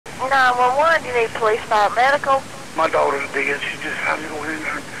911, do you need police, fire, medical? My daughter's dead. She just had to go in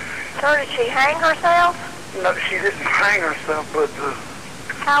there. Sir, did she hang herself? No, she didn't hang herself, but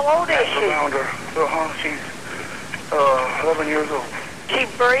how old is she? Around her. She's 11 years old. She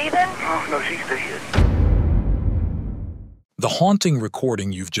breathing? No, she's dead. The haunting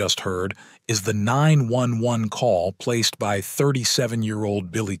recording you've just heard is the 911 call placed by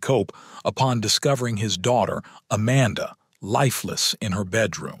 37-year-old Billy Cope upon discovering his daughter, Amanda, lifeless in her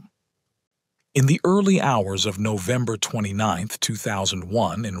bedroom. In the early hours of November 29,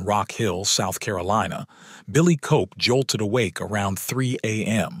 2001, in Rock Hill, South Carolina, Billy Cope jolted awake around 3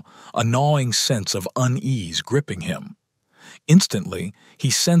 a.m., a gnawing sense of unease gripping him. Instantly, he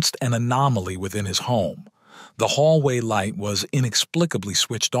sensed an anomaly within his home. The hallway light was inexplicably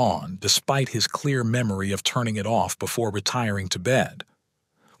switched on, despite his clear memory of turning it off before retiring to bed.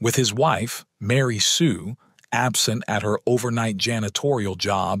 With his wife, Mary Sue, absent at her overnight janitorial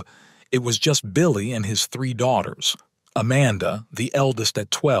job, it was just Billy and his 3 daughters, Amanda, the eldest at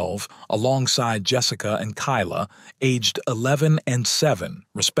 12, alongside Jessica and Kyla, aged 11 and 7,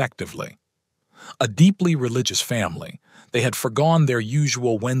 respectively. A deeply religious family, they had forgone their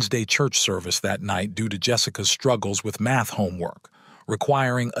usual Wednesday church service that night due to Jessica's struggles with math homework,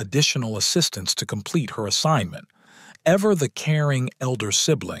 requiring additional assistance to complete her assignment. Ever the caring elder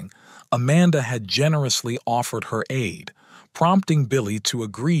sibling, Amanda had generously offered her aid, prompting Billy to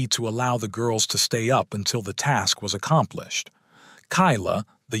agree to allow the girls to stay up until the task was accomplished. Kyla,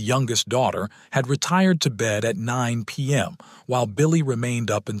 the youngest daughter, had retired to bed at 9 p.m., while Billy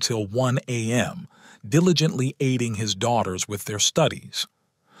remained up until 1 a.m., diligently aiding his daughters with their studies.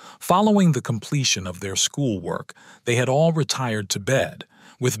 Following the completion of their schoolwork, they had all retired to bed,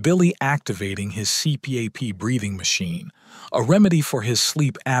 with Billy activating his CPAP breathing machine, a remedy for his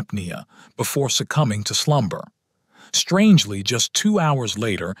sleep apnea, before succumbing to slumber. Strangely, just 2 hours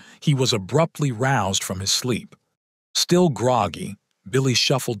later, he was abruptly roused from his sleep. Still groggy, Billy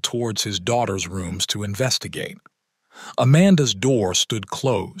shuffled towards his daughter's rooms to investigate. Amanda's door stood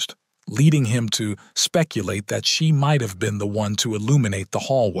closed, leading him to speculate that she might have been the one to illuminate the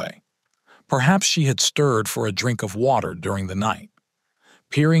hallway. Perhaps she had stirred for a drink of water during the night.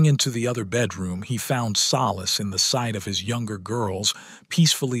 Peering into the other bedroom, he found solace in the sight of his younger girls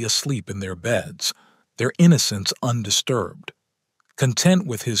peacefully asleep in their beds, their innocence undisturbed. Content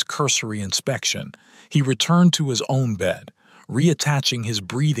with his cursory inspection, he returned to his own bed, reattaching his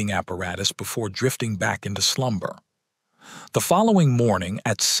breathing apparatus before drifting back into slumber. The following morning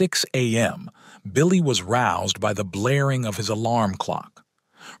at 6 a.m., Billy was roused by the blaring of his alarm clock.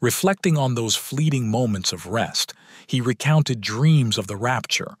 Reflecting on those fleeting moments of rest, he recounted dreams of the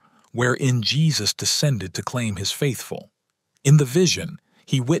rapture, wherein Jesus descended to claim his faithful. In the vision,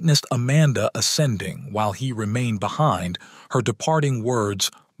 he witnessed Amanda ascending while he remained behind, her departing words,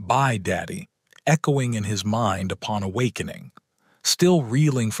 "Bye, Daddy," echoing in his mind upon awakening. Still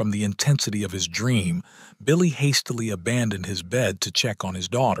reeling from the intensity of his dream, Billy hastily abandoned his bed to check on his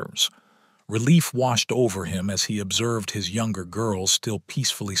daughters. Relief washed over him as he observed his younger girls still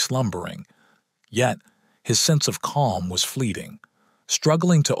peacefully slumbering. Yet, his sense of calm was fleeting.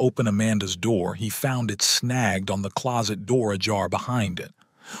 Struggling to open Amanda's door, he found it snagged on the closet door ajar behind it.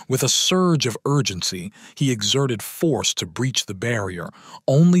 With a surge of urgency, he exerted force to breach the barrier,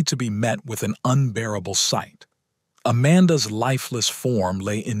 only to be met with an unbearable sight. Amanda's lifeless form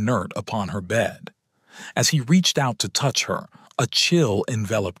lay inert upon her bed. As he reached out to touch her, a chill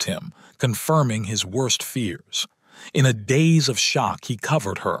enveloped him, confirming his worst fears. In a daze of shock, he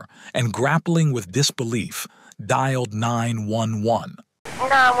covered her, and grappling with disbelief, dialed 911.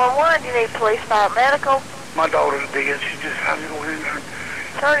 911, do you need police, fire, medical? My daughter's dead. She just had to go in there.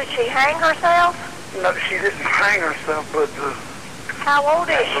 Sir, did she hang herself? No, she didn't hang herself, but how old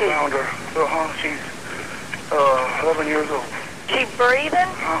is she? Around her. She's 11 years old. She breathing?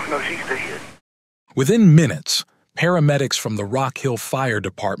 No, she's dead. Within minutes, paramedics from the Rock Hill Fire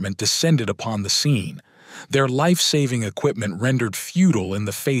Department descended upon the scene, their life-saving equipment rendered futile in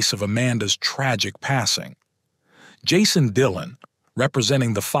the face of Amanda's tragic passing. Jason Dillon,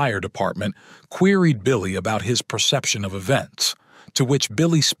 representing the fire department, queried Billy about his perception of events, to which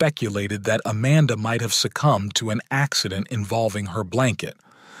Billy speculated that Amanda might have succumbed to an accident involving her blanket,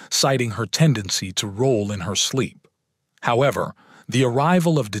 citing her tendency to roll in her sleep. However, the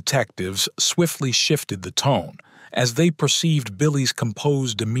arrival of detectives swiftly shifted the tone, as they perceived Billy's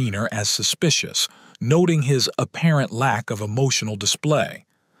composed demeanor as suspicious, noting his apparent lack of emotional display.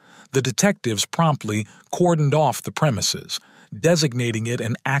 The detectives promptly cordoned off the premises, designating it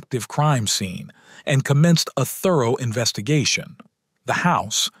an active crime scene, and commenced a thorough investigation. The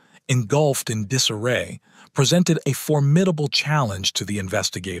house, engulfed in disarray, presented a formidable challenge to the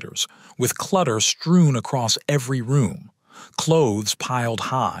investigators, with clutter strewn across every room, clothes piled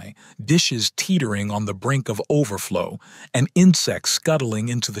high, dishes teetering on the brink of overflow, and insects scuttling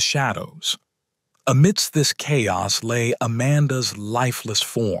into the shadows. Amidst this chaos lay Amanda's lifeless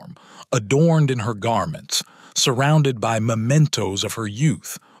form, adorned in her garments, surrounded by mementos of her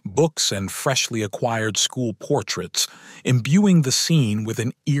youth, books and freshly acquired school portraits, imbuing the scene with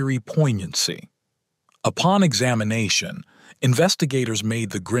an eerie poignancy. Upon examination, investigators made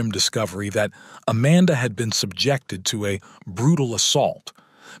the grim discovery that Amanda had been subjected to a brutal assault,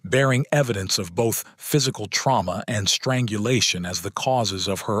 bearing evidence of both physical trauma and strangulation as the causes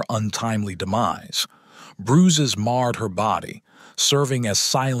of her untimely demise. Bruises marred her body, serving as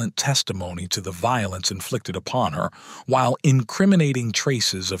silent testimony to the violence inflicted upon her, while incriminating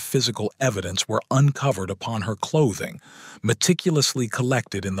traces of physical evidence were uncovered upon her clothing, meticulously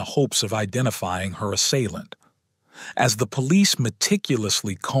collected in the hopes of identifying her assailant. As the police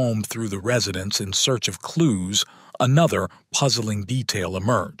meticulously combed through the residence in search of clues, another puzzling detail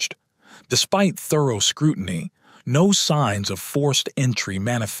emerged. Despite thorough scrutiny, no signs of forced entry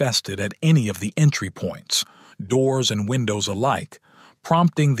manifested at any of the entry points, doors and windows alike,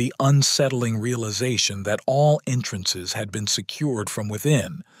 prompting the unsettling realization that all entrances had been secured from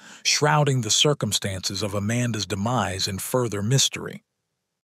within, shrouding the circumstances of Amanda's demise in further mystery.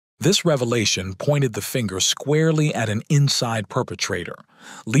 This revelation pointed the finger squarely at an inside perpetrator,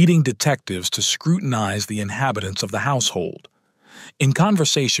 leading detectives to scrutinize the inhabitants of the household. In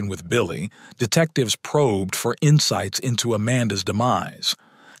conversation with Billy, detectives probed for insights into Amanda's demise.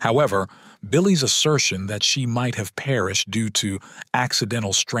 However, Billy's assertion that she might have perished due to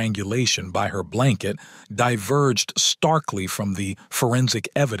accidental strangulation by her blanket diverged starkly from the forensic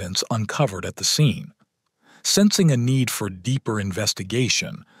evidence uncovered at the scene. Sensing a need for deeper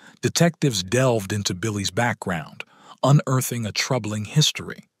investigation, detectives delved into Billy's background, unearthing a troubling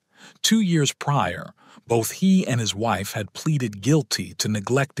history. 2 years prior, both he and his wife had pleaded guilty to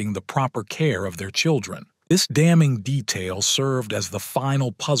neglecting the proper care of their children. This damning detail served as the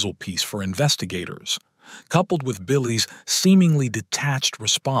final puzzle piece for investigators, coupled with Billy's seemingly detached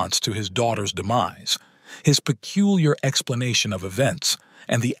response to his daughter's demise, his peculiar explanation of events,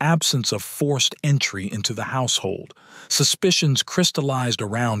 and the absence of forced entry into the household. Suspicions crystallized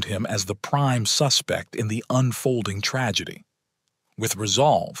around him as the prime suspect in the unfolding tragedy. With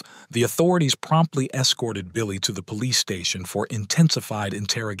resolve, the authorities promptly escorted Billy to the police station for intensified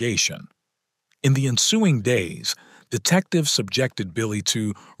interrogation. In the ensuing days, detectives subjected Billy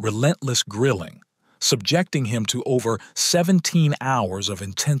to relentless grilling, subjecting him to over 17 hours of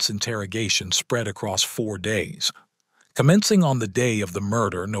intense interrogation spread across 4 days. Commencing on the day of the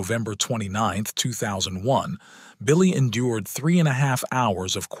murder, November 29, 2001, Billy endured 3.5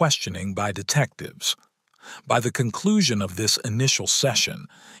 hours of questioning by detectives. By the conclusion of this initial session,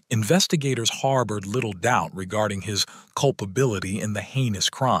 investigators harbored little doubt regarding his culpability in the heinous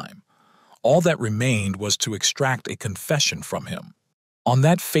crime. All that remained was to extract a confession from him. On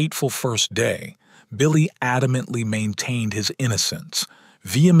that fateful first day, Billy adamantly maintained his innocence,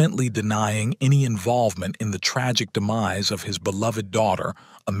 vehemently denying any involvement in the tragic demise of his beloved daughter,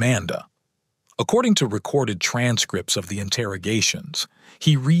 Amanda. According to recorded transcripts of the interrogations,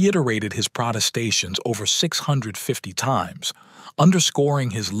 he reiterated his protestations over 650 times,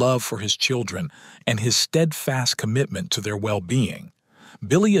 underscoring his love for his children and his steadfast commitment to their well-being.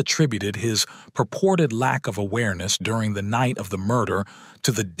 Billy attributed his purported lack of awareness during the night of the murder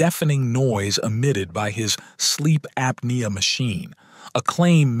to the deafening noise emitted by his sleep apnea machine, a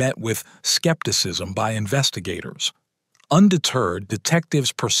claim met with skepticism by investigators. Undeterred,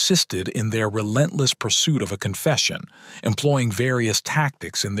 detectives persisted in their relentless pursuit of a confession, employing various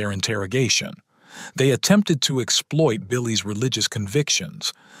tactics in their interrogation. They attempted to exploit Billy's religious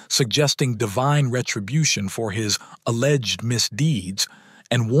convictions, suggesting divine retribution for his alleged misdeeds,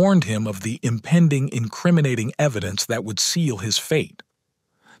 and warned him of the impending incriminating evidence that would seal his fate.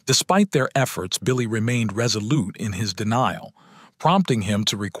 Despite their efforts, Billy remained resolute in his denial, prompting him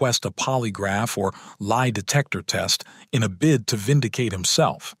to request a polygraph or lie detector test in a bid to vindicate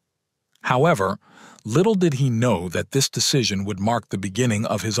himself. However, little did he know that this decision would mark the beginning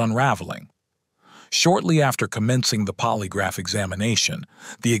of his unraveling. Shortly after commencing the polygraph examination,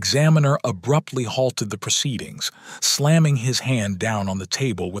 the examiner abruptly halted the proceedings, slamming his hand down on the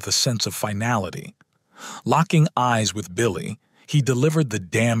table with a sense of finality. Locking eyes with Billy, he delivered the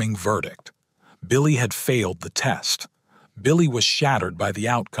damning verdict. Billy had failed the test. Billy was shattered by the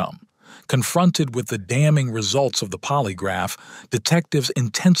outcome. Confronted with the damning results of the polygraph, detectives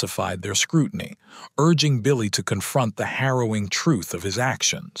intensified their scrutiny, urging Billy to confront the harrowing truth of his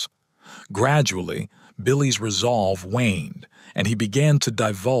actions. Gradually, Billy's resolve waned, and he began to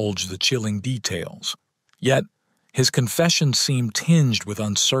divulge the chilling details. Yet, his confession seemed tinged with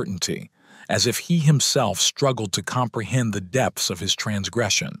uncertainty, as if he himself struggled to comprehend the depths of his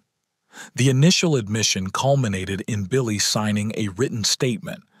transgression. The initial admission culminated in Billy signing a written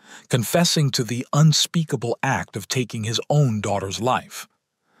statement, confessing to the unspeakable act of taking his own daughter's life.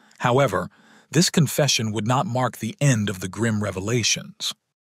 However, this confession would not mark the end of the grim revelations.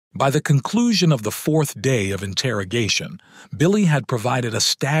 By the conclusion of the fourth day of interrogation, Billy had provided a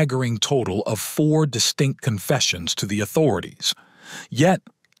staggering total of 4 distinct confessions to the authorities. Yet,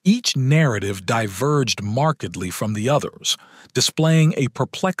 each narrative diverged markedly from the others, displaying a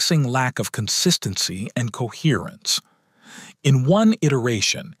perplexing lack of consistency and coherence. In one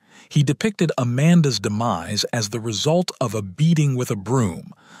iteration, he depicted Amanda's demise as the result of a beating with a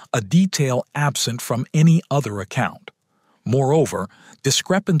broom, a detail absent from any other account. Moreover,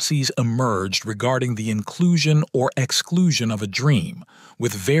 discrepancies emerged regarding the inclusion or exclusion of a dream,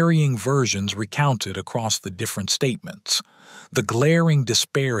 with varying versions recounted across the different statements. The glaring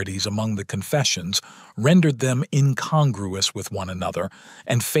disparities among the confessions rendered them incongruous with one another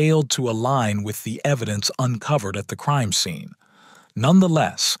and failed to align with the evidence uncovered at the crime scene.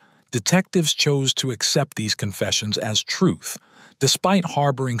 Nonetheless, detectives chose to accept these confessions as truth, despite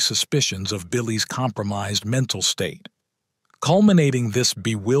harboring suspicions of Billy's compromised mental state. Culminating this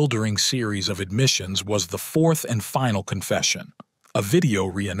bewildering series of admissions was the fourth and final confession, a video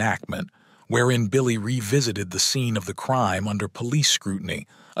reenactment, wherein Billy revisited the scene of the crime under police scrutiny,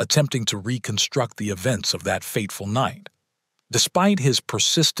 attempting to reconstruct the events of that fateful night. Despite his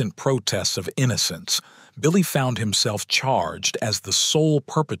persistent protests of innocence, Billy found himself charged as the sole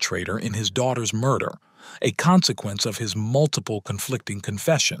perpetrator in his daughter's murder, a consequence of his multiple conflicting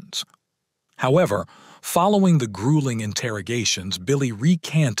confessions. However, following the grueling interrogations, Billy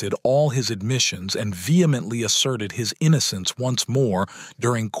recanted all his admissions and vehemently asserted his innocence once more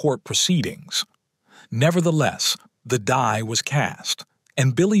during court proceedings. Nevertheless, the die was cast,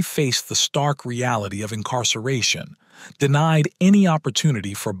 and Billy faced the stark reality of incarceration, denied any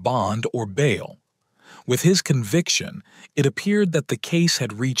opportunity for bond or bail. With his conviction, it appeared that the case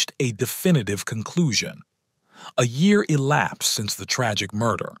had reached a definitive conclusion. A year elapsed since the tragic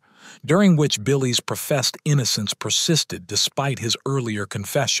murder, during which Billy's professed innocence persisted despite his earlier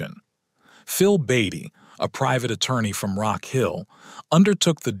confession. Phil Beatty, a private attorney from Rock Hill,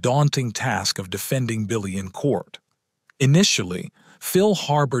 undertook the daunting task of defending Billy in court. Initially, Phil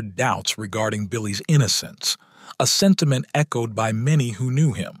harbored doubts regarding Billy's innocence, a sentiment echoed by many who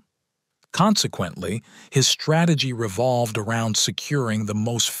knew him. Consequently, his strategy revolved around securing the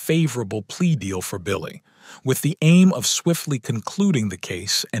most favorable plea deal for Billy, with the aim of swiftly concluding the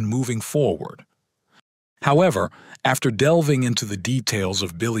case and moving forward. However, after delving into the details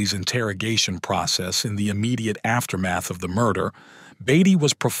of Billy's interrogation process in the immediate aftermath of the murder, Beatty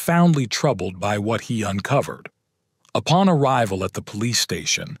was profoundly troubled by what he uncovered. Upon arrival at the police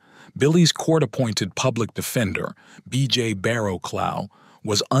station, Billy's court-appointed public defender, B.J. Barrowclough,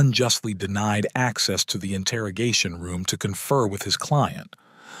 was unjustly denied access to the interrogation room to confer with his client,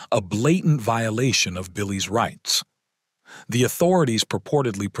 a blatant violation of Billy's rights. The authorities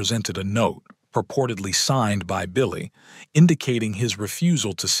purportedly presented a note, purportedly signed by Billy, indicating his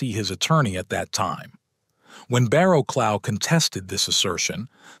refusal to see his attorney at that time. When Barrowclough contested this assertion,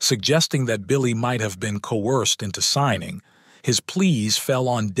 suggesting that Billy might have been coerced into signing, his pleas fell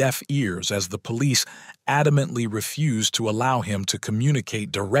on deaf ears as the police adamantly refused to allow him to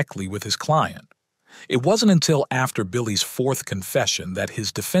communicate directly with his client. It wasn't until after Billy's fourth confession that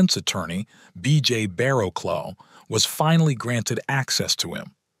his defense attorney, B.J. Barrowclough, was finally granted access to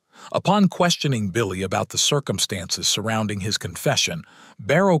him. Upon questioning Billy about the circumstances surrounding his confession,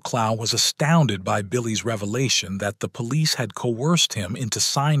 Barrowclough was astounded by Billy's revelation that the police had coerced him into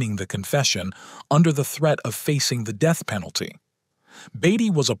signing the confession under the threat of facing the death penalty. Beatty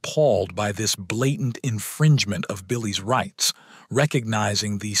was appalled by this blatant infringement of Billy's rights,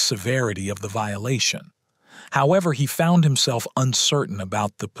 recognizing the severity of the violation. However, he found himself uncertain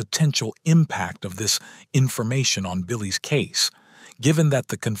about the potential impact of this information on Billy's case, given that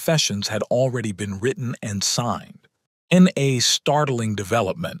the confessions had already been written and signed. In a startling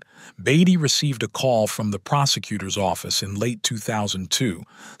development, Beatty received a call from the prosecutor's office in late 2002,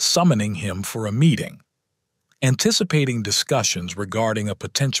 summoning him for a meeting. Anticipating discussions regarding a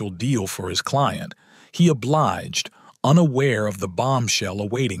potential deal for his client, he obliged, unaware of the bombshell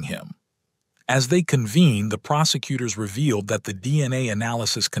awaiting him. As they convened, the prosecutors revealed that the DNA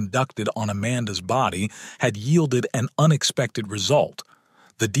analysis conducted on Amanda's body had yielded an unexpected result.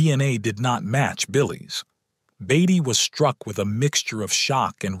 The DNA did not match Billy's. Beatty was struck with a mixture of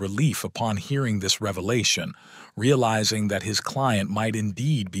shock and relief upon hearing this revelation, realizing that his client might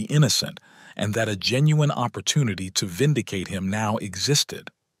indeed be innocent and that a genuine opportunity to vindicate him now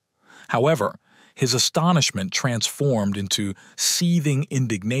existed. However, his astonishment transformed into seething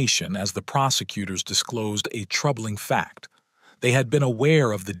indignation as the prosecutors disclosed a troubling fact. They had been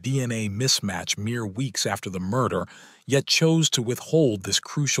aware of the DNA mismatch mere weeks after the murder, yet chose to withhold this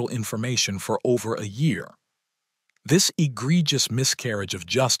crucial information for over a year. This egregious miscarriage of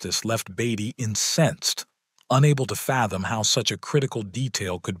justice left Beatty incensed, unable to fathom how such a critical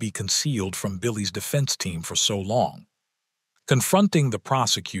detail could be concealed from Billy's defense team for so long. Confronting the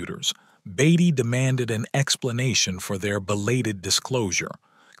prosecutors, Beatty demanded an explanation for their belated disclosure,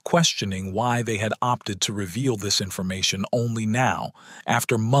 questioning why they had opted to reveal this information only now,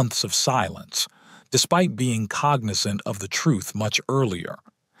 after months of silence, despite being cognizant of the truth much earlier.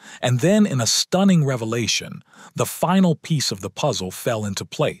 And then, in a stunning revelation, the final piece of the puzzle fell into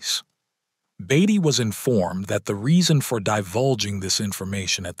place. Beatty was informed that the reason for divulging this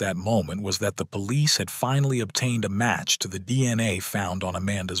information at that moment was that the police had finally obtained a match to the DNA found on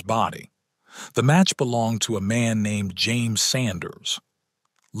Amanda's body. The match belonged to a man named James Sanders.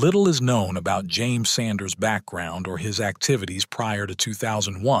 Little is known about James Sanders' background or his activities prior to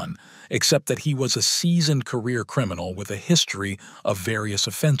 2001, except that he was a seasoned career criminal with a history of various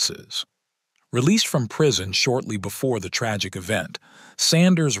offenses. Released from prison shortly before the tragic event,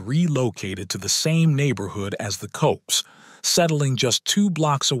 Sanders relocated to the same neighborhood as the Copes, settling just 2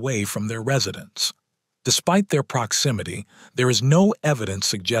 blocks away from their residence. Despite their proximity, there is no evidence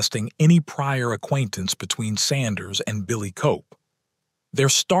suggesting any prior acquaintance between Sanders and Billy Cope. Their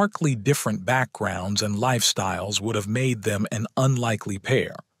starkly different backgrounds and lifestyles would have made them an unlikely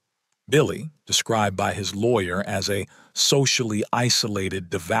pair. Billy, described by his lawyer as a socially isolated,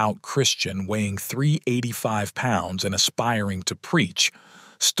 devout Christian weighing 385 pounds and aspiring to preach,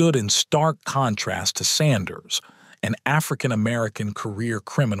 stood in stark contrast to Sanders, an African-American career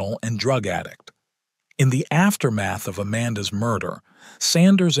criminal and drug addict. In the aftermath of Amanda's murder,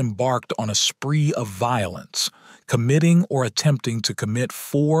 Sanders embarked on a spree of violence, committing or attempting to commit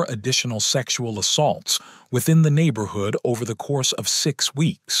 4 additional sexual assaults within the neighborhood over the course of 6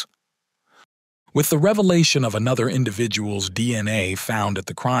 weeks. With the revelation of another individual's DNA found at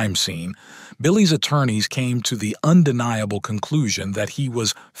the crime scene, Billy's attorneys came to the undeniable conclusion that he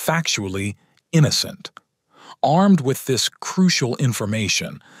was factually innocent. Armed with this crucial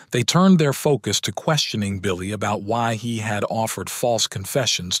information, they turned their focus to questioning Billy about why he had offered false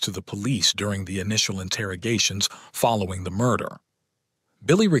confessions to the police during the initial interrogations following the murder.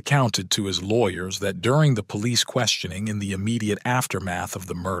 Billy recounted to his lawyers that during the police questioning in the immediate aftermath of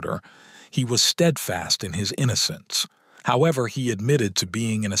the murder, he was steadfast in his innocence. However, he admitted to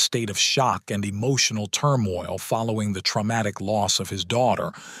being in a state of shock and emotional turmoil following the traumatic loss of his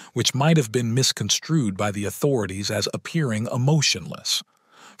daughter, which might have been misconstrued by the authorities as appearing emotionless.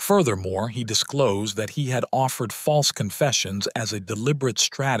 Furthermore, he disclosed that he had offered false confessions as a deliberate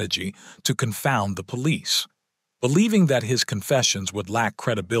strategy to confound the police. Believing that his confessions would lack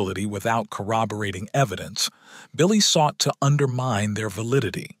credibility without corroborating evidence, Billy sought to undermine their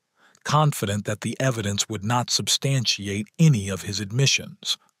validity, confident that the evidence would not substantiate any of his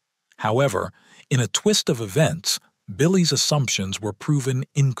admissions. However, in a twist of events, Billy's assumptions were proven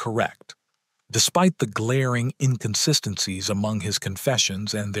incorrect. Despite the glaring inconsistencies among his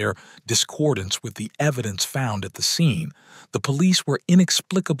confessions and their discordance with the evidence found at the scene, the police were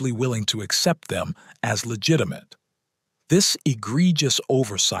inexplicably willing to accept them as legitimate. This egregious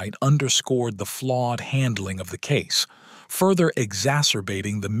oversight underscored the flawed handling of the case, further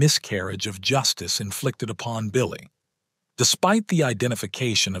exacerbating the miscarriage of justice inflicted upon Billy. Despite the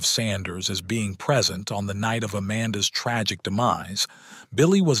identification of Sanders as being present on the night of Amanda's tragic demise,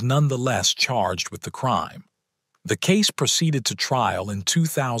 Billy was nonetheless charged with the crime. The case proceeded to trial in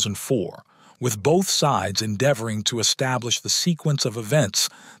 2004, with both sides endeavoring to establish the sequence of events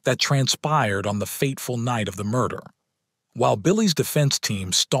that transpired on the fateful night of the murder. While Billy's defense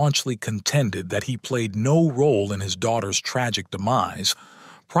team staunchly contended that he played no role in his daughter's tragic demise,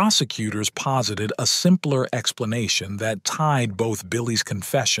 prosecutors posited a simpler explanation that tied both Billy's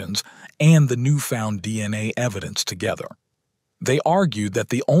confessions and the newfound DNA evidence together. They argued that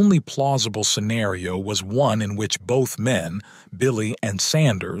the only plausible scenario was one in which both men, Billy and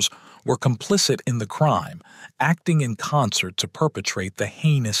Sanders, were complicit in the crime, acting in concert to perpetrate the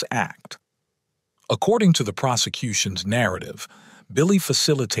heinous act. According to the prosecution's narrative, Billy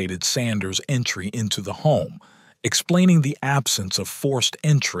facilitated Sanders' entry into the home, explaining the absence of forced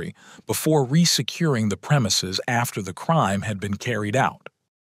entry before resecuring the premises after the crime had been carried out.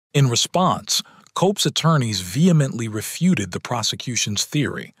 In response, Cope's attorneys vehemently refuted the prosecution's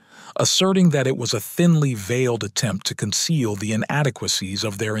theory, asserting that it was a thinly veiled attempt to conceal the inadequacies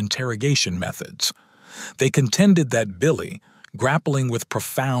of their interrogation methods. They contended that Billy, grappling with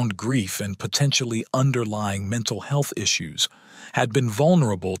profound grief and potentially underlying mental health issues, had been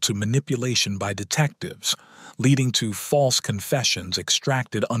vulnerable to manipulation by detectives, leading to false confessions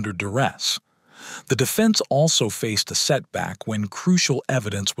extracted under duress. The defense also faced a setback when crucial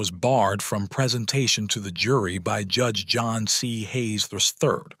evidence was barred from presentation to the jury by Judge John C. Hayes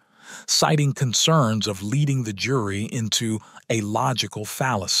III, citing concerns of leading the jury into a logical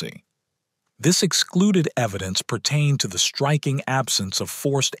fallacy. This excluded evidence pertained to the striking absence of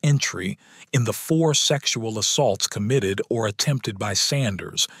forced entry in the 4 sexual assaults committed or attempted by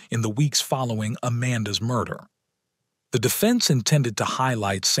Sanders in the weeks following Amanda's murder. The defense intended to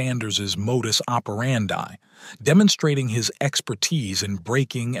highlight Sanders's modus operandi, demonstrating his expertise in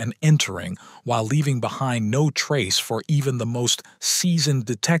breaking and entering while leaving behind no trace for even the most seasoned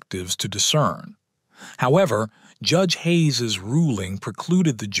detectives to discern. However, Judge Hayes's ruling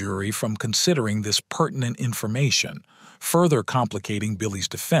precluded the jury from considering this pertinent information, further complicating Billy's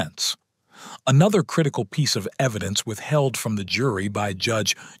defense. Another critical piece of evidence withheld from the jury by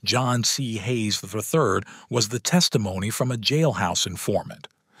Judge John C. Hayes III was the testimony from a jailhouse informant.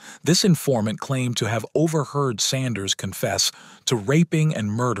 This informant claimed to have overheard Sanders confess to raping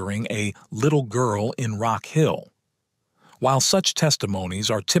and murdering a little girl in Rock Hill. While such testimonies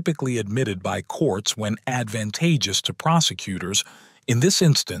are typically admitted by courts when advantageous to prosecutors, in this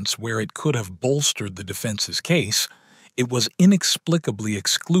instance where it could have bolstered the defense's case, it was inexplicably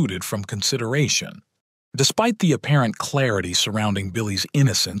excluded from consideration. Despite the apparent clarity surrounding Billy's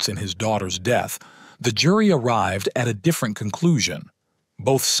innocence in his daughter's death, the jury arrived at a different conclusion.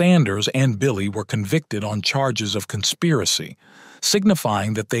 Both Sanders and Billy were convicted on charges of conspiracy,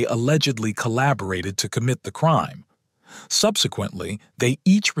 signifying that they allegedly collaborated to commit the crime. Subsequently, they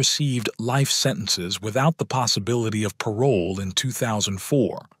each received life sentences without the possibility of parole in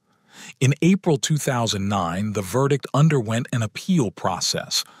 2004. In April 2009, the verdict underwent an appeal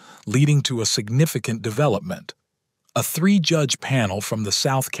process, leading to a significant development. A 3-judge panel from the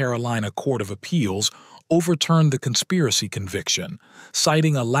South Carolina Court of Appeals overturned the conspiracy conviction,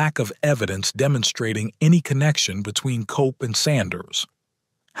 citing a lack of evidence demonstrating any connection between Cope and Sanders.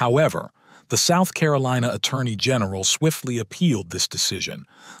 However, the South Carolina Attorney General swiftly appealed this decision,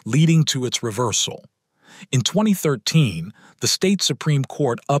 leading to its reversal. In 2013, the state Supreme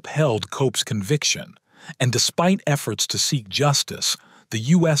Court upheld Cope's conviction, and despite efforts to seek justice, the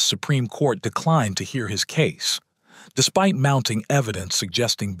U.S. Supreme Court declined to hear his case. Despite mounting evidence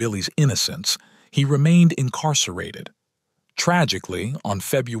suggesting Billy's innocence, he remained incarcerated. Tragically, on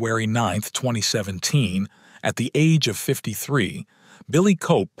February 9, 2017, at the age of 53, Billy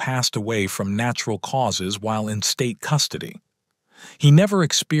Cope passed away from natural causes while in state custody. He never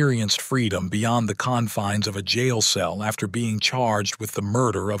experienced freedom beyond the confines of a jail cell after being charged with the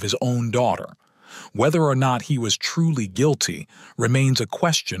murder of his own daughter. Whether or not he was truly guilty remains a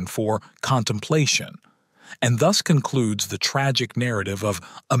question for contemplation, and thus concludes the tragic narrative of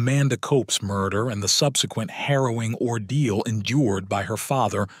Amanda Cope's murder and the subsequent harrowing ordeal endured by her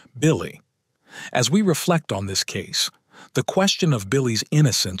father, Billy. As we reflect on this case, the question of Billy's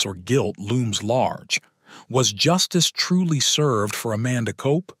innocence or guilt looms large. Was justice truly served for Amanda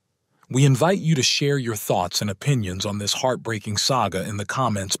Cope? We invite you to share your thoughts and opinions on this heartbreaking saga in the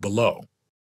comments below.